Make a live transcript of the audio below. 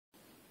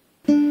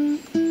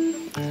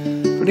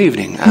Good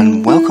evening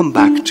and welcome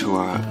back to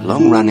our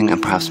long-running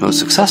and perhaps most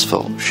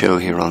successful show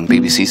here on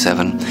BBC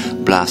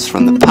 7, Blasts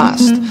from the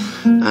Past.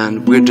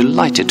 And we're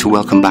delighted to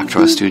welcome back to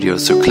our studio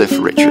Sir Cliff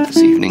Richard this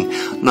evening,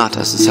 not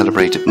as a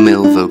celebrated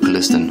male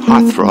vocalist and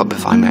heartthrob,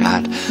 if I may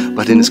add,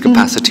 but in his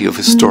capacity of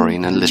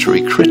historian and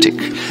literary critic.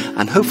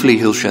 And hopefully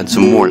he'll shed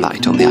some more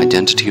light on the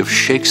identity of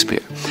Shakespeare.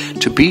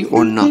 To be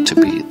or not to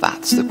be,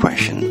 that's the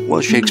question.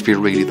 Was Shakespeare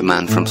really the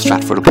man from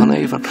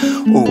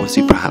Stratford-upon-Avon, or was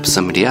he perhaps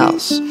somebody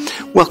else?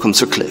 Welcome,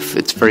 Sir Cliff.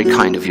 It's very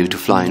kind of you to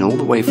fly in all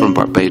the way from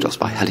Barbados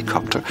by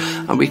helicopter,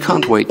 and we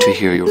can't wait to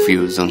hear your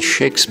views on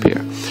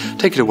Shakespeare.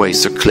 Take it away,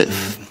 Sir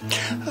Cliff.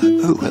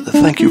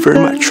 Thank you very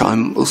much.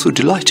 I'm also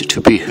delighted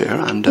to be here,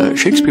 and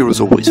Shakespeare has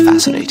always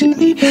fascinated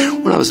me.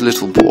 When I was a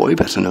little boy,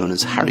 better known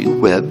as Harry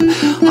Webb,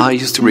 I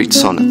used to read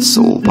sonnets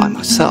all by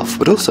myself,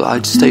 but also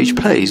I'd stage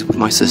plays with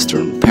my sister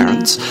and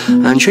parents,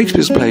 and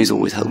Shakespeare's plays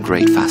always held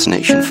great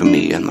fascination for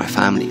me and my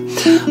family.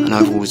 And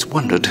I've always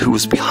wondered who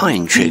was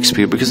behind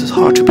Shakespeare, because it's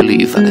hard to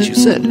believe that, as you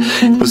said,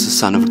 he was the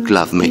son of a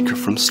glove maker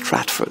from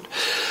Stratford.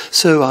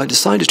 So I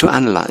decided to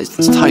analyze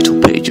the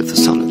title page of the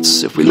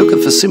sonnets. If we look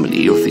at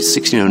facsimile of the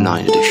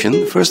 1609 edition,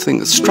 the first thing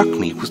that struck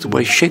me was the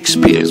way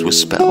Shakespeare's was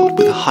spelled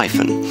with a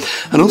hyphen,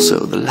 and also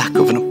the lack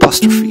of an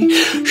apostrophe.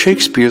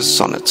 Shakespeare's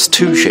sonnets,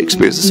 two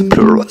Shakespeares, is a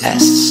plural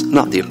S,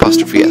 not the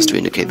apostrophe S to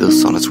indicate those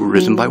sonnets were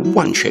written by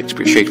one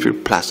Shakespeare, Shakespeare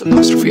plus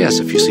apostrophe S,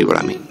 if you see what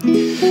I mean.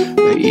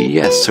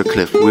 Yes, Sir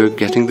Cliff, we're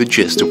getting the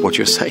gist of what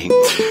you're saying.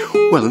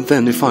 Well, and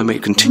then, if I may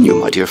continue,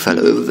 my dear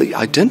fellow, the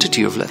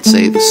identity of, let's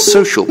say, the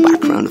social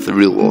background of the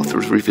real author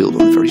is revealed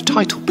on the very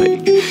title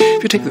page.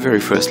 If you take the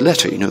very first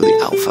letter, you know, the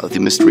alpha, the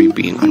mystery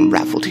being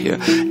unraveled here,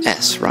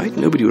 S, right?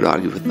 Nobody would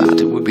argue with that.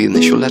 It would be the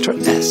initial letter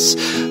S.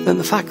 Then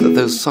the fact that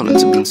those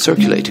sonnets have been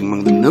circulating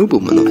among the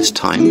noblemen of his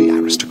time, the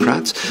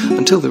aristocrats,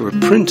 until they were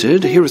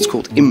printed. Here it's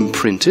called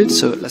imprinted,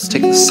 so let's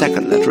take the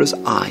second letter as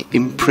I,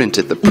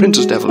 imprinted, the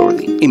printer's devil or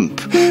the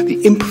imp.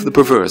 The imp of the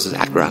perverse, as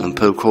Edgar Allan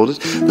Poe called it.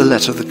 The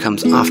letter that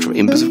comes after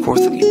imp is, of course,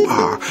 the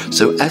R,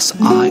 so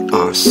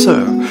S-I-R,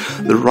 Sir.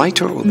 The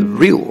writer or the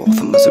real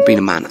author must have been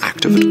a man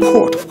active at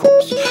court, of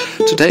course.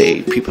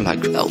 Today, people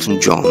like Elton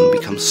John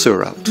become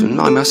Sir Elton.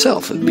 I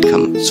myself have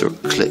become Sir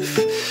Cliff,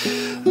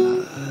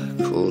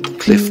 called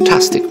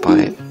Cliff-tastic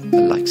by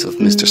the likes of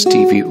Mr.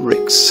 Stevie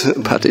Ricks.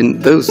 But in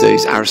those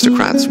days,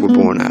 aristocrats were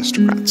born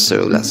aristocrats,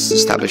 so let's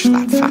establish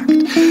that fact.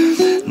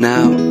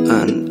 Now,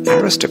 an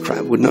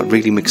aristocrat would not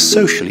really mix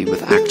socially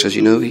with actors,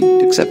 you know,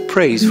 he'd accept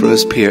praise from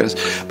his peers,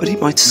 but he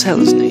might sell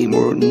his name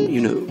or, you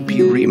know,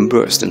 be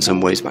reimbursed in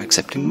some ways by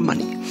accepting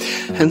money.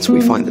 Hence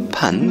we find the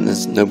pun,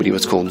 as nobody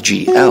was called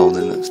G.L.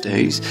 in those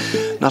days.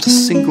 Not a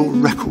single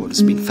record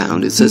has been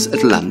found. It says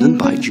at London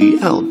by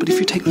G.L., but if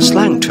you take the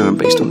slang term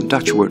based on the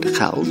Dutch word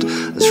geld,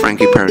 as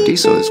Frankie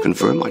Paradiso has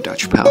confirmed, my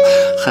Dutch pal,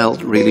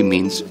 geld really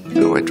means,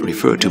 you know, it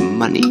referred to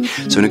money.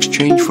 So in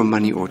exchange for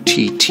money or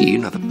TT,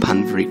 another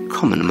pun very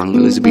common among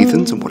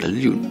Elizabethans, and what a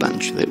lute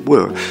bunch they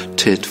were,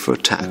 tit for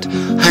tat.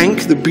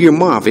 Hank, the beer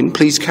Marvin,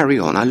 please carry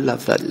on. I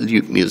love that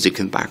lute music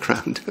in the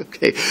background.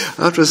 Okay,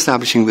 after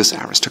establishing this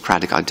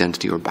aristocratic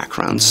identity or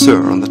background,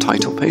 Sir, on the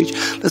title page,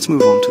 let's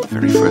move on to the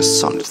very first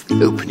sonnet,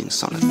 the opening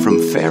sonnet. From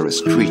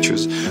fairest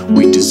creatures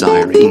we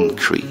desire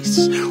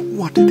increase.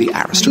 What did the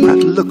aristocrat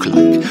look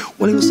like?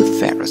 Well, he was the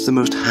fairest, the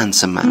most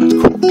handsome man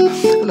at court.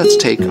 Let's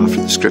take, after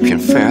the description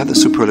fair, the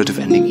superlative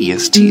ending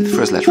est. The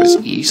first letter is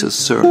E, so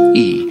Sir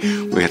E.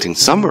 We're getting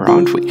somewhere,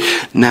 aren't we?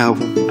 Now,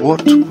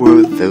 what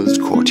were those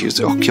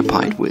courtiers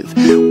occupied with?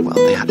 Well,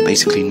 they had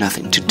basically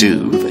nothing to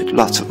do. They had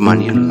lots of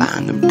money and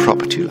land and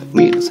property, like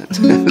me,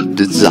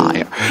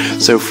 desire.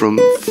 So from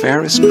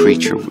fairest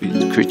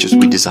creatures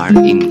we desire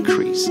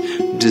increase.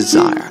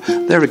 Desire.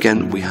 There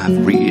again we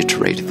have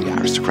reiterated the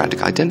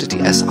aristocratic identity,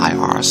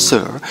 S-I-R,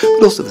 Sir,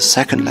 but also the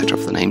second letter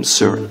of the name,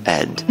 Sir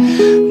Ed.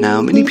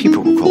 Now, many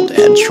people were called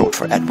Ed, short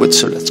for Edward,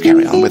 so let's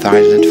carry on with our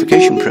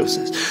identification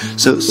process.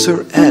 So,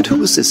 Sir Ed, who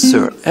was this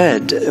Sir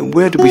Ed?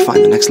 Where do we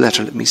find the next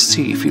letter? Let me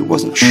see. If he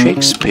wasn't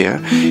Shakespeare,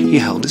 he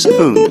held his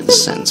own, in a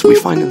sense. We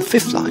find in the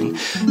fifth line,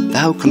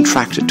 thou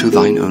contracted to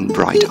thine own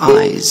bright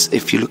eyes.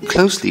 If you look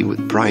closely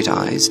with bright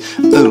eyes,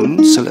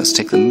 own, so let's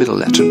take the middle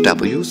letter,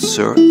 W,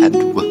 Sir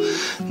Edward.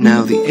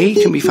 Now, the A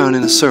can be found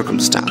in the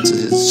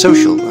circumstances, it's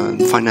social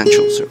and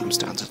financial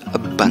circumstances,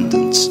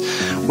 abundance.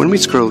 When we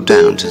scroll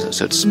down,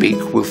 so to speak,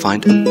 we'll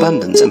find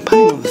abundance, and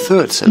punning on the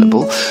third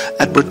syllable,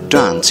 Edward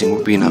dancing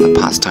would be another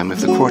pastime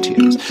of the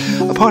courtiers.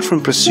 Apart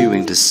from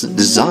pursuing this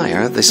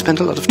desire, they spent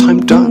a lot of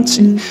time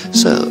dancing.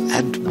 So,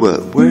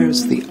 Edward,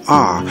 where's the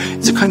R?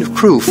 It's a kind of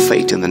cruel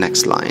fate in the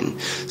next line.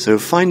 So,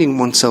 finding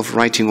oneself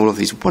writing all of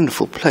these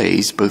wonderful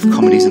plays, both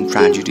comedies and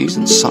tragedies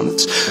and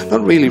sonnets,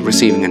 not really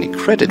receiving any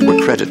credit where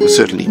credit was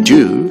certainly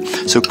due.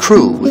 So,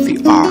 cruel with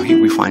the R, here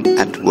we find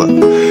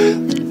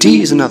Edward.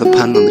 D is another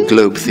pun on the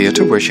Globe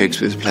Theatre, where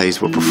Shakespeare's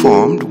plays were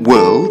performed.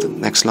 World,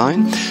 next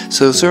line.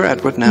 So Sir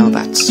Edward, now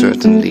that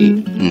certainly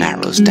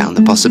narrows down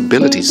the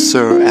possibilities.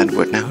 Sir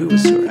Edward, now who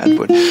was Sir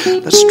Edward?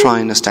 Let's try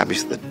and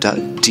establish the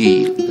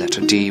D, letter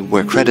D,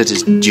 where credit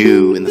is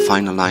due in the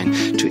final line,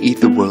 to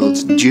eat the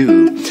world's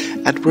due.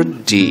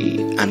 Edward D.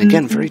 And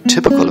again, very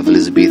typical of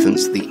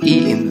Elizabethans, the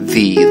E in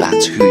thee,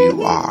 that's who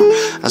you are.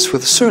 As for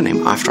the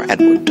surname after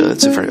Edward,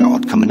 it's a very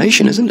odd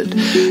combination, isn't it?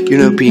 You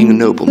know, being a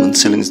nobleman,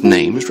 selling his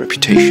name, his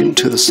reputation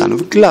to the son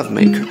of a glove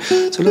maker.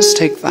 So let's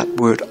take that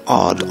word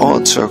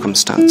odd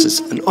circumstances.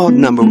 An odd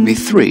number would be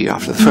 3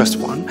 after the first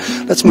one.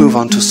 Let's move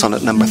on to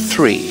sonnet number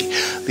 3.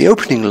 The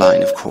opening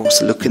line, of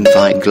course, look in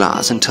thy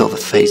glass until the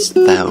face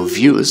thou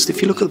viewest.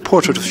 If you look at the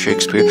portrait of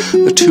Shakespeare,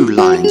 there are 2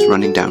 lines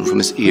running down from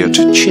his ear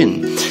to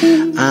chin.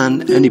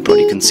 And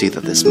anybody can see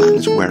that this man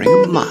is wearing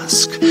a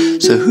mask.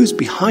 So who's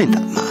behind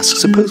that mask?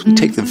 Suppose we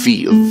take the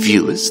V of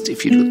viewest.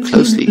 If you look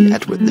closely,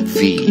 Edward the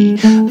V.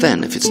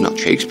 Then, if it's not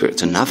Shakespeare,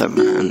 it's another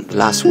man.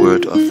 Last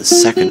word of the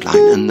second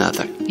line,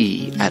 another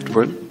E.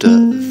 Edward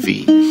the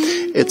V.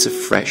 It's a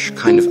fresh,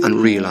 kind of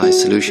unrealized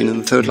solution in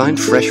the third line.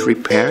 Fresh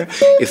repair,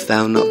 if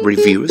thou not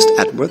reviewest,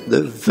 Edward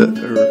the V.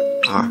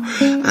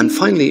 And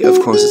finally, of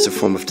course, it's a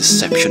form of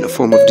deception, a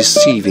form of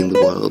deceiving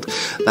the world.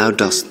 Thou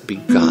dost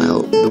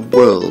beguile the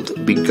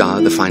world,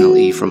 beguile, the final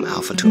E from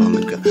alpha to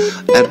omega.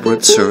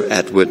 Edward, Sir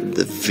Edward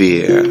the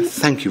Vere.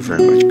 Thank you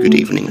very much, good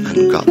evening,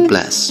 and God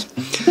bless.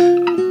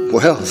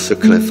 Well, Sir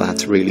Cliff,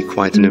 that's really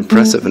quite an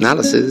impressive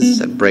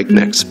analysis at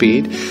breakneck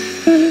speed.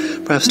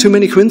 Perhaps too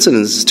many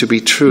coincidences to be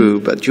true,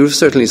 but you've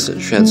certainly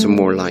shed some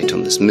more light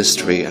on this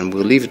mystery, and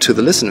we'll leave it to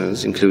the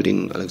listeners,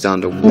 including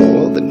Alexander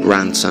Wall, the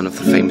grandson of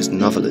the famous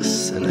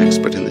novelist and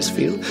expert in this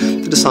field,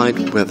 to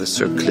decide whether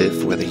Sir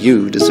Cliff, whether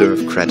you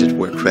deserve credit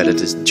where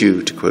credit is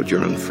due, to quote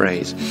your own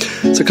phrase.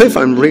 Sir Cliff,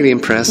 I'm really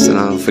impressed, and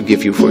I'll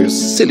forgive you for your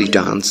silly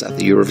dance at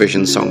the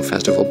Eurovision Song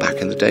Festival back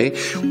in the day,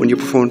 when you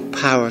performed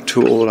Power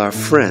to All Our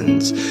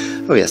Friends.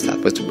 Oh yes, that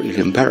was really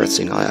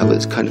embarrassing. I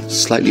was kind of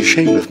slightly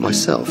ashamed of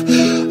myself.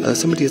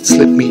 Somebody had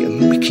slipped me a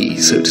Mickey,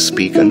 so to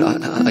speak, and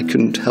I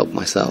couldn't help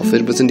myself.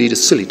 It was indeed a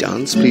silly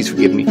dance, please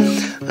forgive me,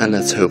 and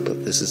let's hope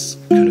that this is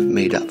kind of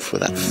made up for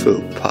that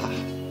faux pas.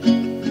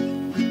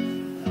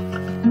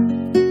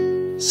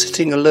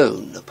 Sitting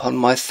alone upon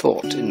my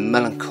thought in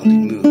melancholy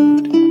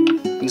mood,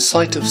 in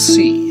sight of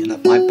sea and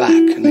at my back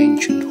an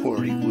ancient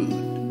hoary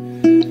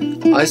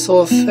wood, I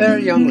saw a fair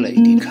young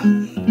lady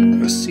come,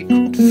 her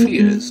secret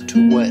fears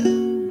to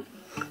wail,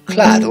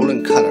 clad all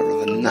in colour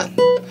of a nun,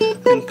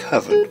 and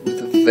covered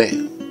with a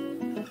veil.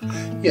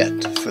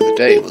 Yet, for the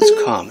day was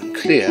calm and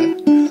clear,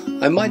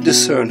 I might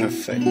discern her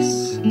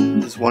face,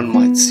 as one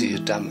might see a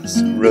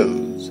damask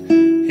rose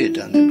hid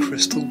under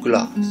crystal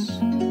glass.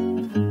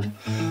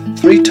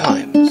 3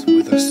 times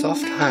with her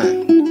soft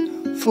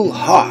hand, full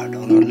hard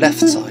on her left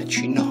side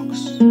she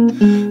knocks,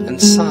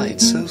 and sighed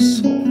so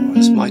sore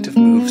as might have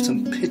moved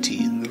some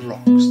pity in the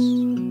rocks.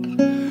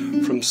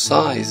 From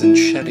sighs and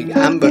shedding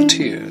amber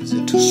tears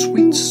into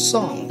sweet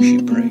song she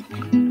brake,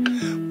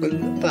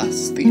 when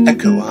thus the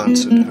echo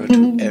answered her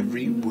to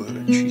every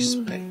word she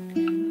spake.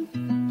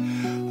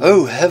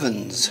 O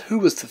heavens, who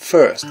was the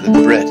first that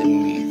bred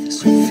in me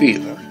this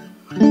fever?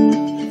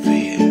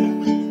 Fear.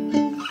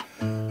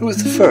 Who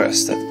was the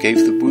first that gave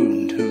the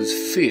wound whose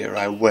fear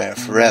I wear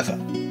forever?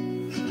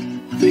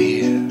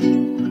 Fear.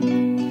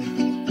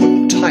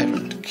 What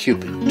tyrant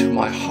Cupid to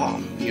my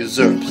harm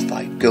usurps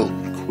thy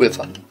golden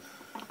quiver?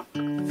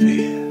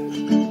 Fear.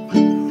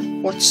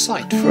 What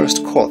sight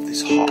first caught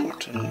this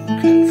heart,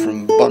 and can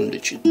from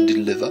bondage it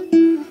deliver?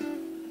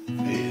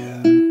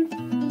 Fear.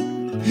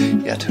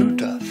 Yet who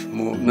doth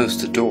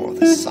most adore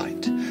this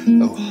sight?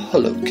 O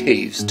hollow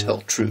caves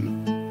tell true.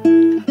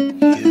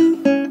 You.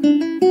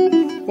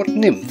 What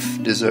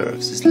nymph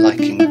deserves his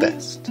liking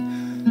best,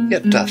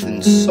 yet doth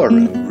in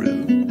sorrow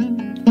rue?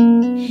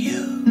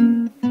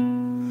 You.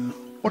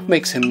 What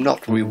makes him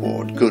not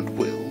reward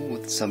goodwill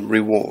with some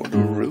reward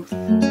or ruth?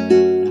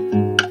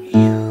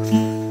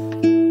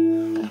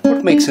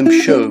 What makes him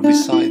show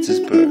besides his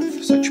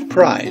birth such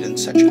pride and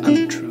such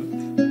untruth?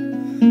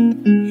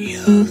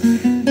 Youth.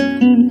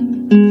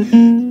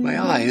 May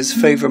I his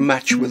favour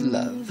match with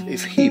love,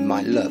 if he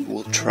my love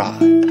will try?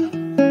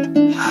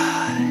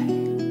 Aye.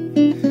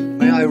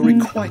 May I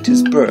requite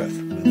his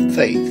birth with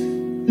faith,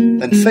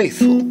 then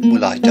faithful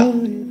will I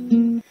die.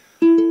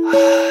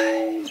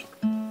 Aye.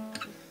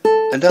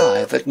 And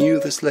I, that knew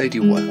this lady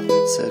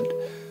well, said,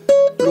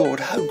 Lord,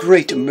 how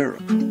great a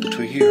miracle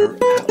to hear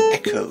how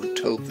Echo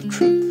told the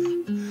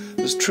truth,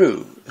 as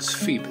true as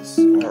Phoebus'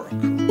 oracle.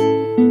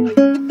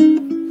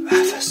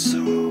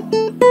 Vavassor.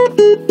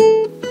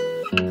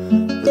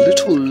 The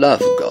little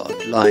love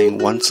god, lying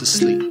once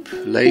asleep,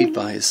 laid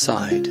by his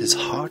side his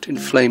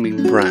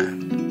heart-inflaming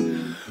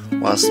brand,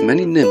 whilst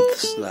many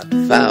nymphs that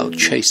vowed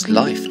chaste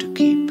life to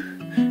keep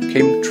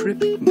came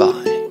tripping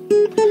by.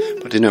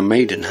 But in her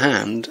maiden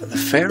hand the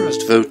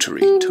fairest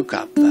votary took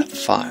up that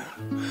fire,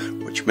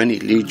 which many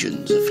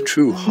legions of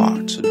true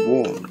hearts had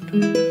warmed.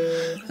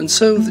 And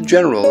so the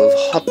general of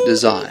hot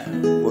desire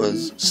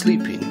was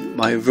sleeping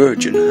by a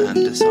virgin hand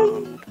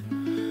disarmed.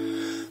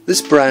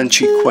 This brand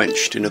she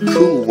quenched in a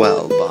cool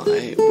well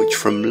by, which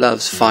from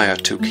love's fire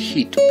took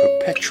heat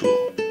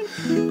perpetual,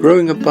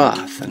 growing a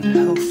bath and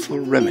healthful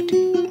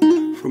remedy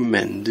for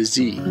men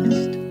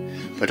diseased.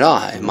 But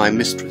I, my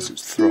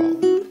mistress's thrall,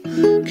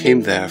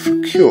 came there for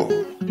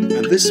cure,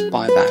 and this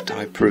by that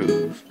I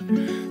prove.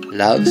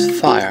 Love's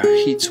fire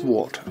heats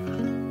water,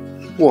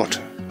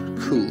 water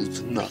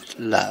cools not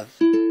love.